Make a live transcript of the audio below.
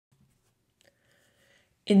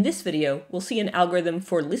In this video, we'll see an algorithm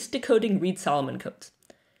for list decoding Reed-Solomon codes.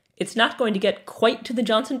 It's not going to get quite to the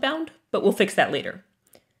Johnson bound, but we'll fix that later.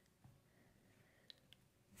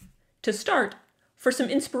 To start, for some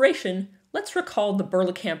inspiration, let's recall the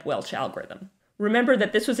Berlekamp-Welch algorithm. Remember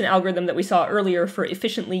that this was an algorithm that we saw earlier for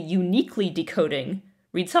efficiently uniquely decoding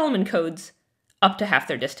Reed-Solomon codes up to half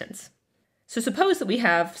their distance. So suppose that we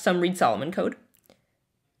have some Reed-Solomon code.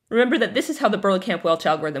 Remember that this is how the Berlekamp-Welch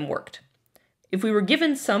algorithm worked. If we were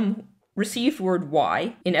given some received word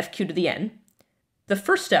y in fq to the n, the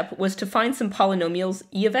first step was to find some polynomials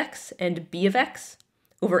e of x and b of x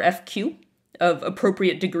over fq of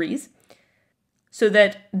appropriate degrees, so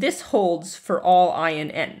that this holds for all I in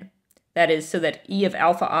n. That is, so that e of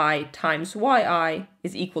alpha I times yi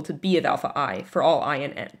is equal to b of alpha I for all I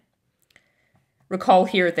in n. Recall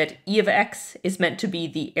here that e of x is meant to be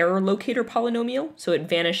the error locator polynomial, so it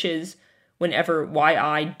vanishes whenever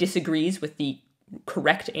yi disagrees with the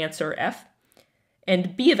correct answer f,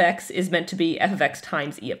 and b of x is meant to be f of x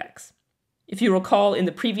times e of x. If you recall, in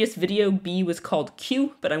the previous video, b was called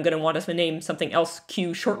q, but I'm going to want us to name something else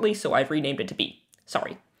q shortly, so I've renamed it to b.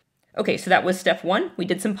 Sorry. Okay, so that was step one. We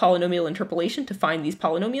did some polynomial interpolation to find these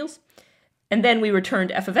polynomials, and then we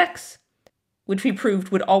returned f of x, which we proved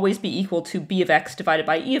would always be equal to b of x divided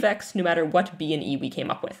by e of x, no matter what b and e we came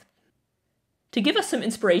up with. To give us some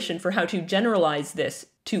inspiration for how to generalize this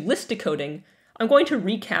to list decoding, I'm going to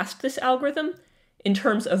recast this algorithm in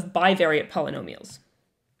terms of bivariate polynomials.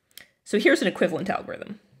 So here's an equivalent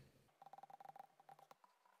algorithm.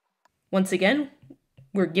 Once again,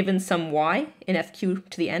 we're given some y in fq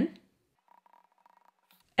to the n.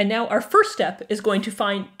 And now our first step is going to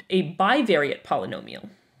find a bivariate polynomial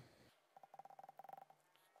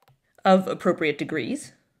of appropriate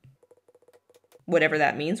degrees, whatever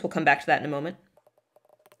that means. We'll come back to that in a moment.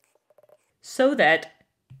 So that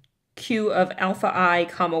q of alpha I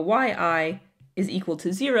comma yi is equal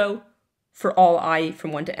to 0 for all I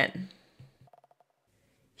from 1 to n.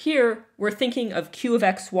 Here, we're thinking of q of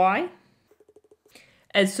xy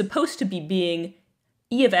as supposed to be being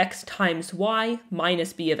e of x times y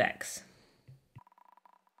minus b of x.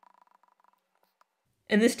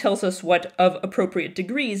 And this tells us what of appropriate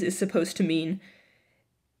degrees is supposed to mean.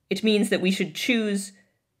 It means that we should choose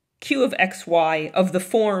q of xy of the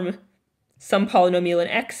form some polynomial in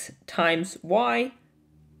x times y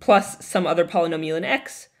plus some other polynomial in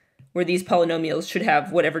x, where these polynomials should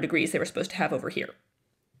have whatever degrees they were supposed to have over here.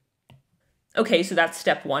 Okay, so that's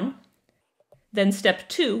step one. Then step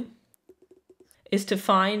two is to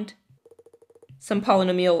find some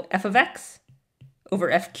polynomial f of x over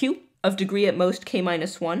fq of degree at most k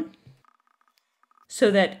minus 1, so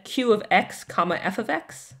that q of x comma f of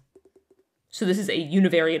x, so this is a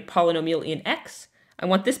univariate polynomial in x, I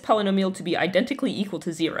want this polynomial to be identically equal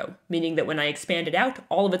to 0, meaning that when I expand it out,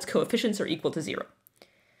 all of its coefficients are equal to 0.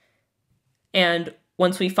 And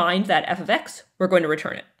once we find that f of x, we're going to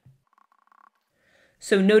return it.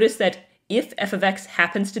 So notice that if f of x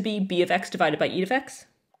happens to be b of x divided by e of x,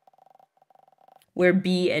 where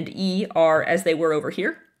b and e are as they were over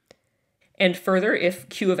here, and further, if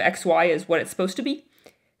q of xy is what it's supposed to be,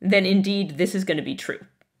 then indeed this is going to be true.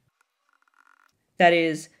 That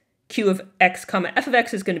is, q of x comma f of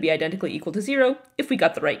x is going to be identically equal to 0 if we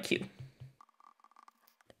got the right q.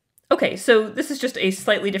 Okay, so this is just a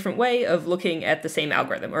slightly different way of looking at the same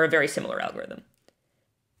algorithm, or a very similar algorithm.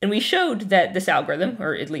 And we showed that this algorithm,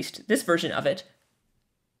 or at least this version of it,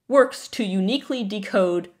 works to uniquely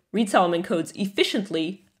decode Reed-Solomon codes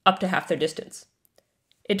efficiently up to half their distance.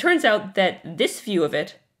 It turns out that this view of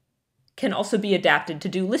it can also be adapted to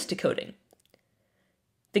do list decoding.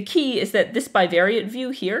 The key is that this bivariate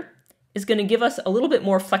view here is going to give us a little bit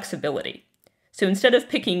more flexibility. So instead of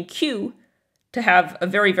picking q to have a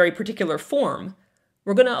very, very particular form,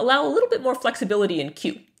 we're going to allow a little bit more flexibility in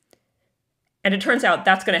q. And it turns out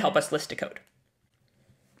that's going to help us list decode.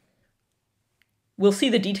 We'll see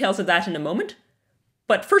the details of that in a moment,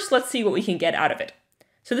 but first let's see what we can get out of it.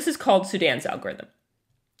 So this is called Sudan's algorithm.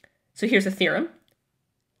 So here's a theorem.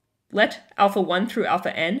 Let alpha 1 through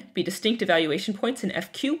alpha n be distinct evaluation points in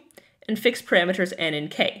fq and fix parameters n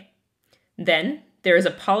and k. Then there is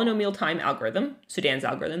a polynomial time algorithm, Sudan's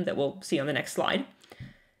algorithm, that we'll see on the next slide,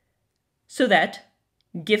 so that,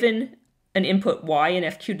 given an input y in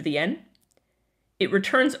fq to the n, it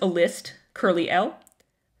returns a list, curly L,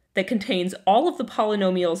 that contains all of the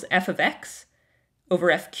polynomials f of x over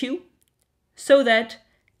fq, so that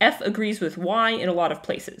f agrees with y in a lot of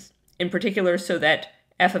places. In particular, so that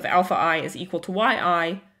f of alpha I is equal to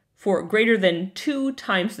yi for greater than 2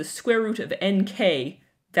 times the square root of nk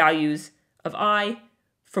values of I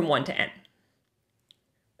from 1 to n.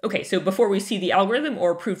 Okay, so before we see the algorithm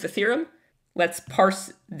or prove the theorem, let's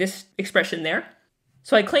parse this expression there.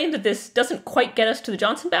 So I claim that this doesn't quite get us to the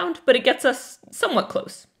Johnson bound, but it gets us somewhat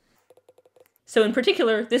close. So in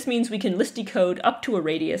particular, this means we can list decode up to a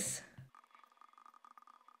radius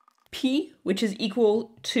p, which is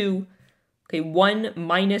equal to 1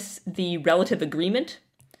 minus the relative agreement.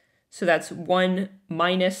 So that's 1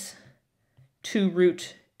 minus 2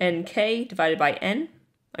 root nk divided by n.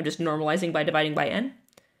 I'm just normalizing by dividing by n.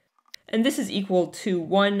 And this is equal to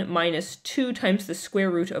 1 minus 2 times the square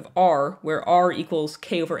root of r, where r equals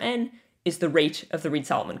k over n is the rate of the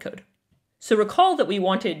Reed-Solomon code. So recall that we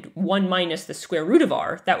wanted 1 minus the square root of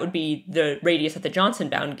r. That would be the radius that the Johnson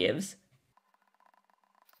bound gives.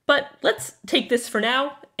 But let's take this for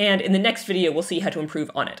now, and in the next video we'll see how to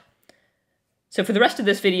improve on it. So for the rest of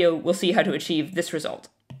this video, we'll see how to achieve this result.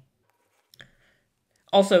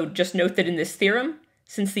 Also, just note that in this theorem,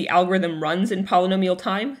 since the algorithm runs in polynomial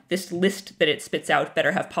time, this list that it spits out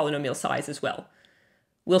better have polynomial size as well.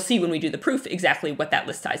 We'll see when we do the proof exactly what that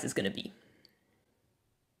list size is going to be.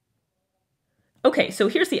 Okay, so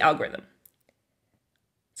here's the algorithm.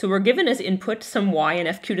 So we're given as input some y and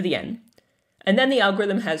fq to the n, and then the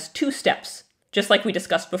algorithm has 2 steps, just like we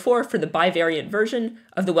discussed before for the bivariate version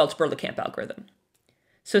of the Welch-Berlekamp algorithm.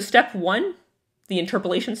 So step 1, the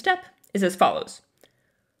interpolation step, is as follows.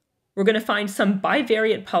 We're going to find some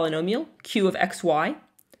bivariate polynomial, q of xy,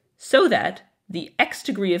 so that the x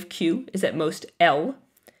degree of q is at most L,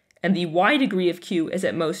 and the y degree of q is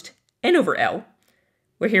at most n over L,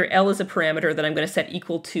 where here L is a parameter that I'm going to set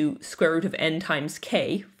equal to square root of n times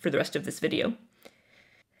k for the rest of this video.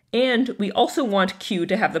 And we also want q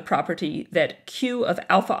to have the property that q of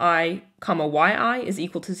alpha I, comma yi is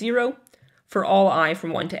equal to 0 for all I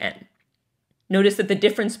from 1 to n. Notice that the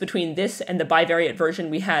difference between this and the bivariate version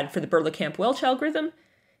we had for the Berlekamp-Welch algorithm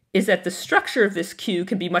is that the structure of this q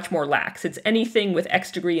can be much more lax. It's anything with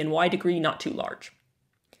x degree and y degree not too large.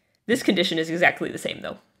 This condition is exactly the same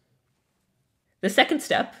though. The second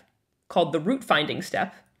step, called the root finding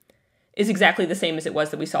step, is exactly the same as it was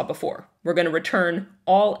that we saw before. We're going to return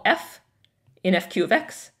all f in fq of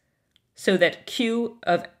x so that q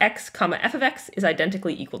of x comma f of x is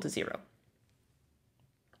identically equal to 0.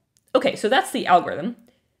 Okay, so that's the algorithm.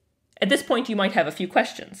 At this point, you might have a few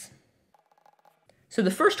questions. So the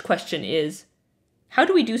first question is, how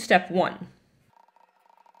do we do step 1?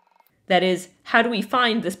 That is, how do we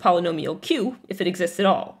find this polynomial q if it exists at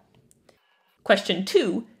all? Question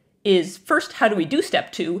 2 is, first, how do we do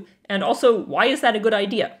step 2? And also, why is that a good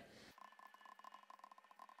idea?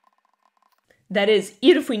 That is,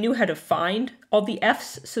 even if we knew how to find all the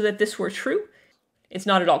f's so that this were true, it's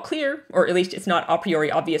not at all clear, or at least it's not a priori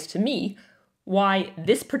obvious to me, why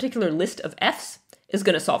this particular list of f's is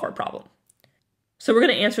going to solve our problem. So we're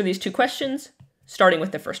going to answer these 2 questions, starting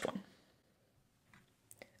with the first one.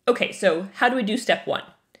 Okay, so how do we do step 1?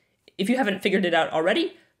 If you haven't figured it out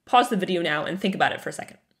already, pause the video now and think about it for a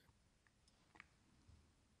second.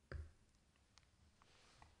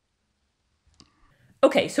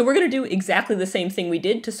 Okay, so we're going to do exactly the same thing we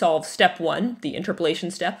did to solve step 1, the interpolation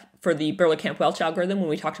step, for the Berlekamp-Welch algorithm when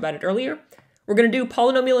we talked about it earlier. We're going to do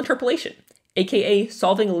polynomial interpolation, aka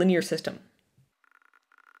solving a linear system.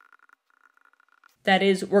 That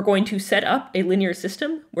is, we're going to set up a linear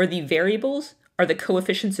system where the variables are the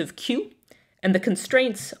coefficients of q, and the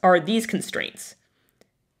constraints are these constraints,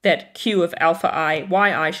 that q of alpha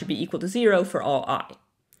I, yi should be equal to 0 for all I.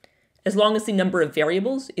 As long as the number of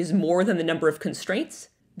variables is more than the number of constraints,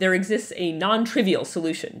 there exists a non-trivial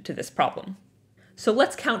solution to this problem. So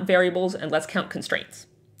let's count variables and let's count constraints.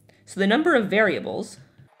 So the number of variables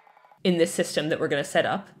in this system that we're going to set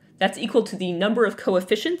up, that's equal to the number of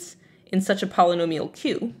coefficients in such a polynomial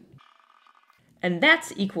q, and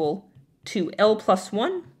that's equal to L plus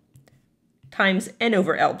 1 times n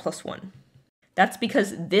over L plus 1. That's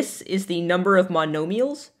because this is the number of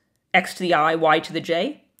monomials, x to the I, y to the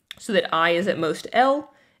j, so that I is at most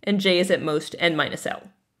L, and j is at most n minus L.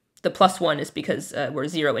 The plus 1 is because we're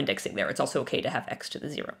 0 indexing there. It's also okay to have x to the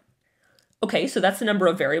 0. Okay, so that's the number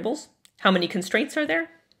of variables. How many constraints are there?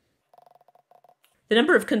 The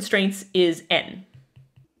number of constraints is n.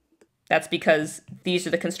 That's because these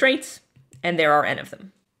are the constraints, and there are n of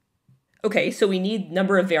them. Okay, so we need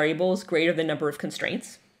number of variables greater than number of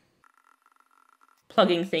constraints.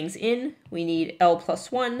 Plugging things in, we need L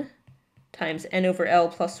plus 1 times n over L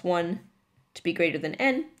plus 1 to be greater than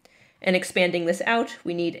n. And expanding this out,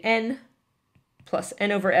 we need n plus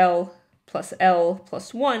n over L plus L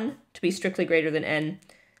plus 1 to be strictly greater than n,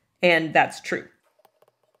 and that's true.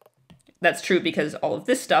 That's true because all of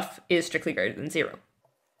this stuff is strictly greater than 0.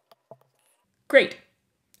 Great.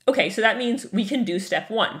 Okay, so that means we can do step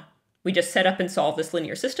 1. We just set up and solve this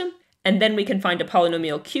linear system, and then we can find a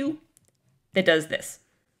polynomial q that does this.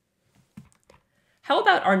 How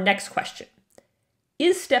about our next question?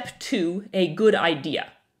 Is step 2 a good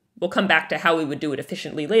idea? We'll come back to how we would do it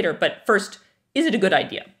efficiently later, but first, is it a good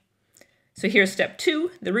idea? So here's step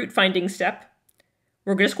 2, the root finding step.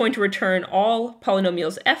 We're just going to return all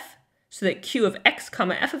polynomials f so that q of x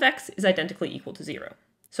comma f of x is identically equal to 0.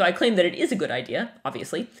 So I claim that it is a good idea,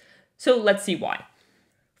 obviously. So let's see why.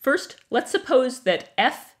 First, let's suppose that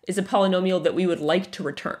f is a polynomial that we would like to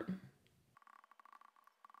return.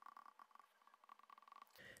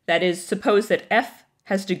 That is, suppose that f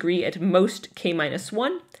has degree at most k minus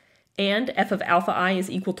 1, and f of alpha I is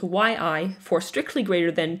equal to yi for strictly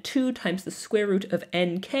greater than 2 times the square root of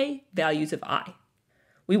nk values of I.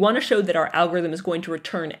 We want to show that our algorithm is going to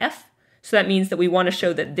return f, so that means that we want to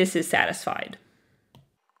show that this is satisfied.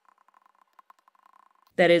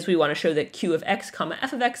 That is, we want to show that q of x comma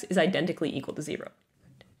f of x is identically equal to 0.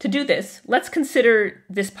 To do this, let's consider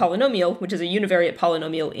this polynomial, which is a univariate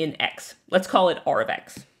polynomial in x. Let's call it r of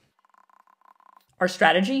x. Our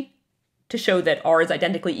strategy to show that r is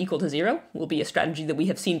identically equal to 0 will be a strategy that we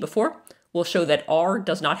have seen before. We'll show that r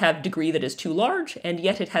does not have degree that is too large, and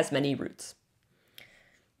yet it has many roots.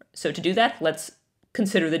 So to do that, let's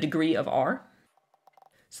consider the degree of r.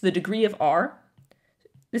 So the degree of r,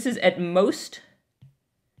 this is at most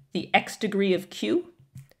the x degree of q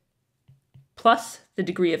plus the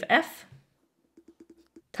degree of f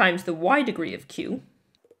times the y degree of q.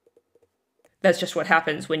 That's just what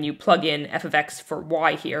happens when you plug in f of x for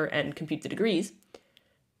y here and compute the degrees.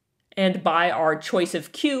 And by our choice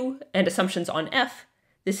of q and assumptions on f,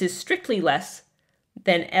 this is strictly less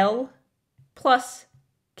than L plus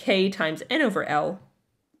k times n over L,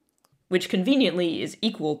 which conveniently is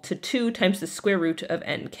equal to 2 times the square root of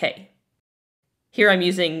nk. Here I'm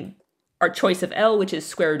using our choice of L, which is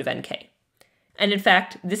square root of nk. And in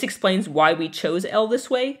fact, this explains why we chose L this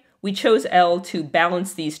way. We chose L to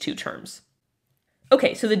balance these two terms.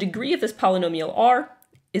 Okay, so the degree of this polynomial r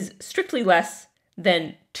is strictly less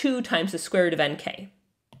than 2 times the square root of nk.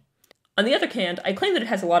 On the other hand, I claim that it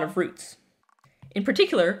has a lot of roots. In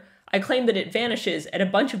particular, I claim that it vanishes at a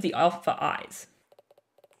bunch of the alpha i's.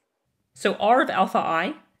 So r of alpha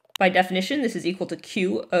I, by definition, this is equal to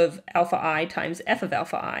q of alpha I times f of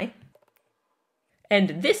alpha I.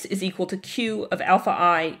 And this is equal to q of alpha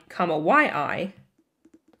I comma yi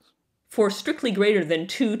for strictly greater than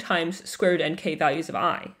 2 times square root nk values of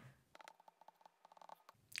I.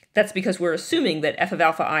 That's because we're assuming that f of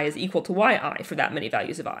alpha I is equal to yi for that many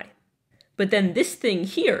values of I. But then this thing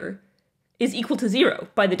here is equal to 0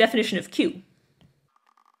 by the definition of q.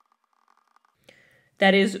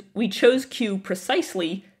 That is, we chose q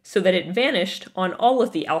precisely so that it vanished on all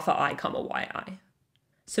of the alpha I comma yi.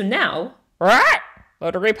 So now,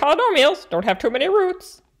 low-degree polynomials don't have too many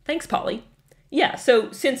roots. Thanks, Polly. Yeah,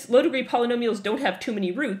 so since low-degree polynomials don't have too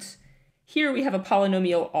many roots, here we have a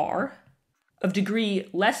polynomial r of degree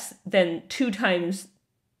less than 2 times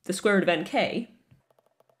the square root of nk,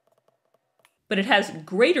 but it has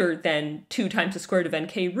greater than 2 times the square root of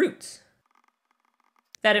nk roots.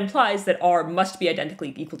 That implies that r must be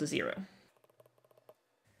identically equal to 0.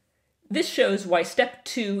 This shows why step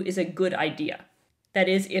 2 is a good idea. That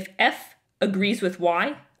is, if f agrees with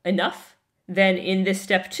y enough, then in this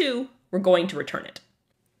step 2, we're going to return it.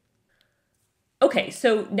 Okay,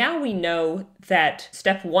 so now we know that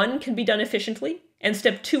step 1 can be done efficiently, and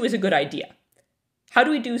step 2 is a good idea. How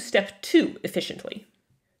do we do step 2 efficiently?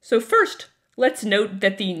 So first, let's note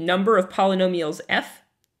that the number of polynomials f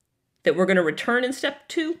that we're going to return in step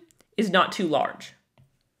 2 is not too large.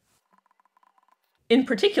 In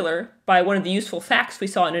particular, by one of the useful facts we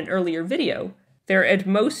saw in an earlier video, there are at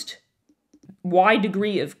most y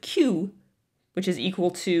degree of q, which is equal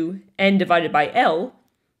to n divided by L,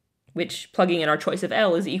 which, plugging in our choice of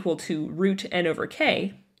L, is equal to root n over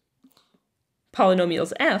k,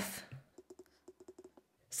 polynomials f,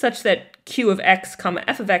 such that q of x comma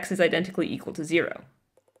f of x is identically equal to 0.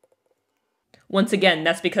 Once again,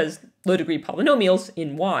 that's because low-degree polynomials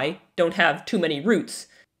in y don't have too many roots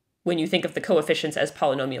when you think of the coefficients as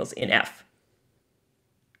polynomials in f.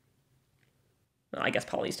 Well, I guess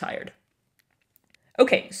Polly's tired.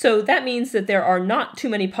 Okay, so that means that there are not too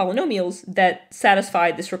many polynomials that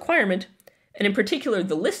satisfy this requirement, and in particular,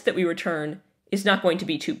 the list that we return is not going to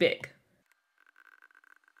be too big.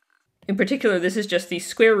 In particular, this is just the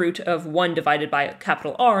square root of 1 divided by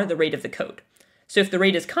capital R, the rate of the code. So if the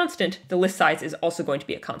rate is constant, the list size is also going to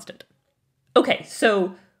be a constant. Okay,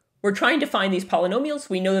 so we're trying to find these polynomials.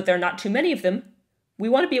 We know that there are not too many of them. We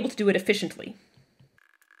want to be able to do it efficiently.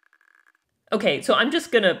 Okay, so I'm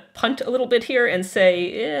just gonna punt a little bit here and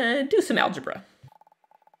say, do some algebra.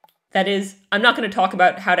 That is, I'm not gonna talk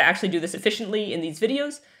about how to actually do this efficiently in these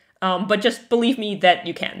videos, but just believe me that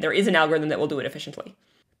you can. There is an algorithm that will do it efficiently.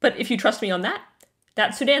 But if you trust me on that,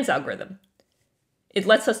 that's Sudan's algorithm. It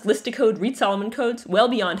lets us list decode Reed-Solomon codes well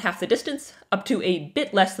beyond half the distance, up to a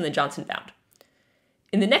bit less than the Johnson bound.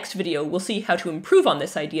 In the next video, we'll see how to improve on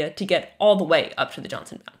this idea to get all the way up to the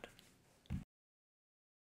Johnson bound.